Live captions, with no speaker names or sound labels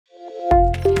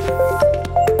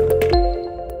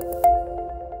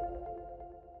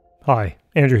Hi,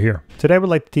 Andrew here. Today I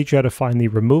would like to teach you how to find the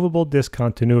removable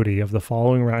discontinuity of the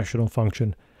following rational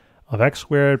function of x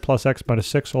squared plus x minus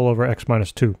 6 all over x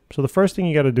minus 2. So the first thing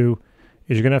you got to do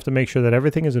is you're going to have to make sure that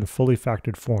everything is in fully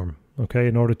factored form, okay,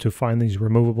 in order to find these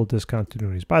removable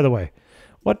discontinuities. By the way,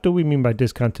 what do we mean by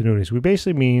discontinuities? We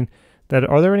basically mean that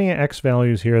are there any x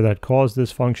values here that cause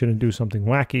this function to do something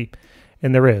wacky?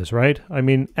 And there is, right? I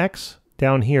mean, x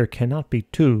down here cannot be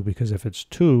 2 because if it's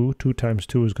 2, 2 times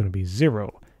 2 is going to be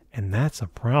 0. And that's a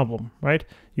problem, right?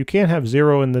 You can't have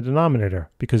 0 in the denominator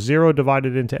because 0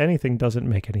 divided into anything doesn't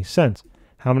make any sense.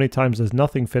 How many times does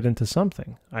nothing fit into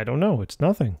something? I don't know. It's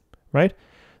nothing, right?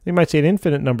 You might say an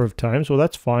infinite number of times. Well,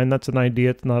 that's fine. That's an idea.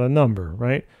 It's not a number,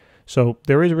 right? So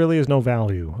there really is no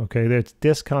value, okay? It's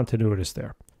discontinuous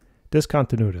there.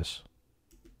 Discontinuous.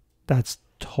 That's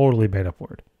totally made up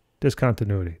word.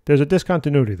 Discontinuity. There's a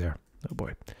discontinuity there. Oh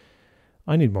boy.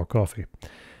 I need more coffee.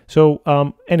 So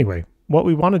anyway, what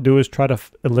we want to do is try to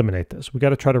eliminate this. We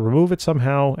got to try to remove it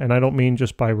somehow, and I don't mean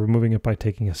just by removing it by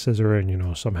taking a scissor and, you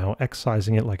know, somehow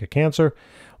excising it like a cancer.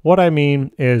 What I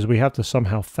mean is we have to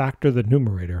somehow factor the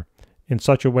numerator in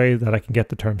such a way that I can get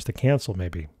the terms to cancel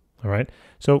maybe, all right?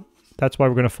 So that's why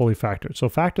we're going to fully factor it. So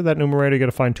factor that numerator, you got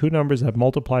to find two numbers that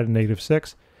multiply to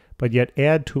 -6, but yet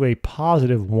add to a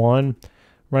 +1,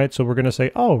 right? So we're going to say,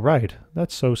 oh, right,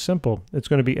 that's so simple. It's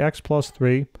going to be x plus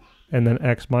 3 and then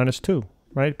x minus 2.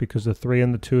 Right? Because the 3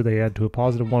 and the 2, they add to a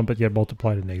 +1, but yet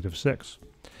multiply to -6.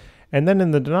 And then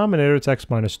in the denominator, it's x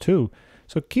minus 2.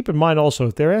 So keep in mind also,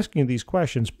 if they're asking you these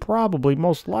questions, probably,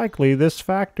 most likely, this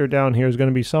factor down here is going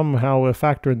to be somehow a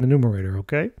factor in the numerator,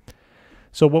 okay?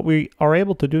 So what we are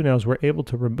able to do now is we're able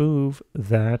to remove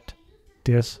that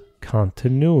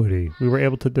discontinuity. We were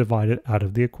able to divide it out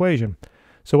of the equation.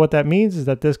 So what that means is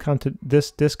that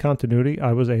this discontinuity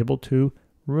I was able to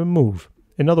remove.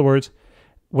 In other words,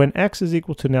 when x is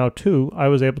equal to now 2, I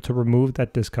was able to remove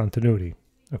that discontinuity,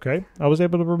 okay? I was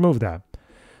able to remove that.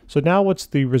 So now what's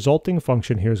the resulting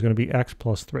function here is going to be x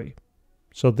plus 3.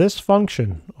 So this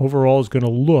function overall is going to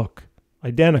look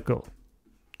identical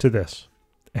to this,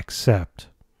 except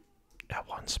at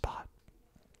one spot.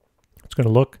 It's going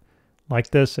to look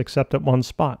like this, except at one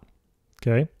spot,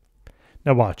 okay?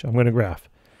 Now watch, I'm going to graph.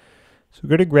 So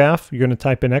go to graph, you're going to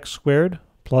type in x squared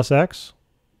plus x,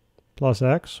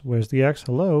 where's the x?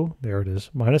 Hello, there it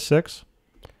is, -6,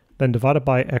 then divided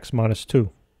by x minus 2.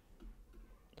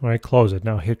 All right, close it.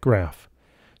 Now hit graph.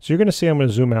 So you're going to see I'm going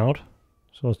to zoom out,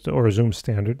 or zoom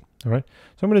standard, all right?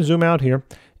 So I'm going to zoom out here,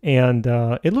 and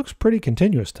it looks pretty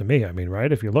continuous to me. I mean,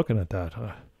 right, if you're looking at that,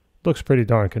 looks pretty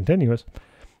darn continuous.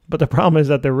 But the problem is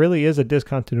that there really is a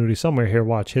discontinuity somewhere here.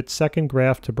 Watch, hit second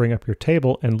graph to bring up your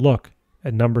table, and look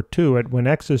at number 2. When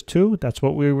x is 2, that's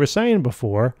what we were saying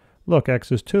before. Look,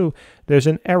 x is 2. There's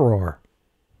an error.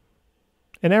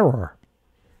 An error.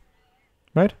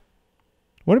 Right?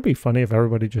 Wouldn't it be funny if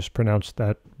everybody just pronounced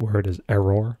that word as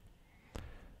error?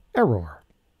 Error.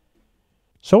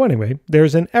 So anyway,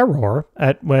 there's an error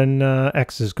at when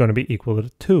x is going to be equal to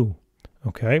 2.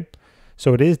 Okay?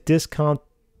 So it is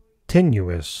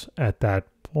discontinuous at that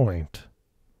point.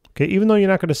 Okay? Even though you're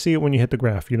not going to see it when you hit the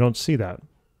graph. You don't see that.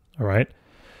 All right?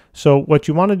 So what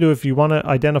you want to do, if you want to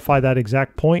identify that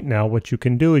exact point now, what you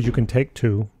can do is you can take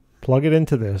 2, plug it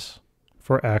into this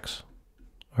for x,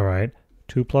 all right,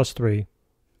 2 plus 3,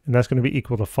 and that's going to be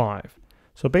equal to 5.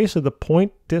 So basically the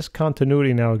point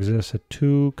discontinuity now exists at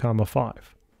 2,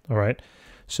 5, all right?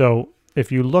 So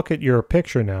if you look at your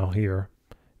picture now here,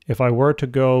 if I were to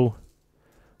go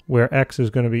where x is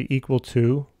going to be equal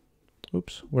to,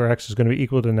 where x is going to be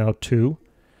equal to now 2,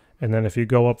 and then if you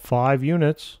go up 5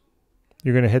 units,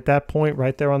 you're going to hit that point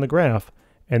right there on the graph.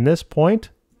 And this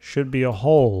point should be a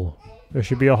hole. There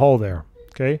should be a hole there,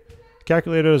 okay?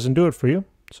 Calculator doesn't do it for you,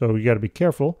 so you got to be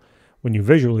careful when you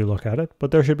visually look at it,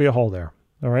 but there should be a hole there,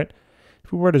 all right?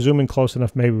 If we were to zoom in close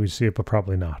enough, maybe we'd see it, but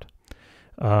probably not.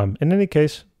 In any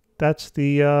case, that's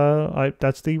the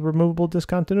removable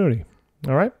discontinuity,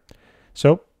 all right?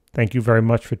 So thank you very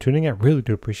much for tuning in. I really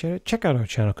do appreciate it. Check out our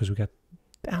channel because we got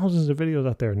thousands of videos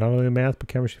out there, not only math, but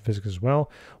chemistry, physics as well.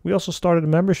 We also started a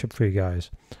membership for you guys.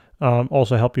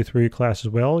 Also help you through your class as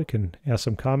well. You can ask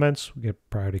some comments. We get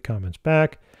priority comments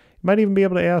back. You might even be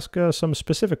able to ask some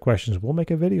specific questions. We'll make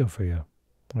a video for you.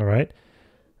 All right?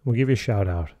 We'll give you a shout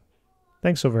out.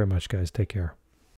 Thanks so very much, guys. Take care.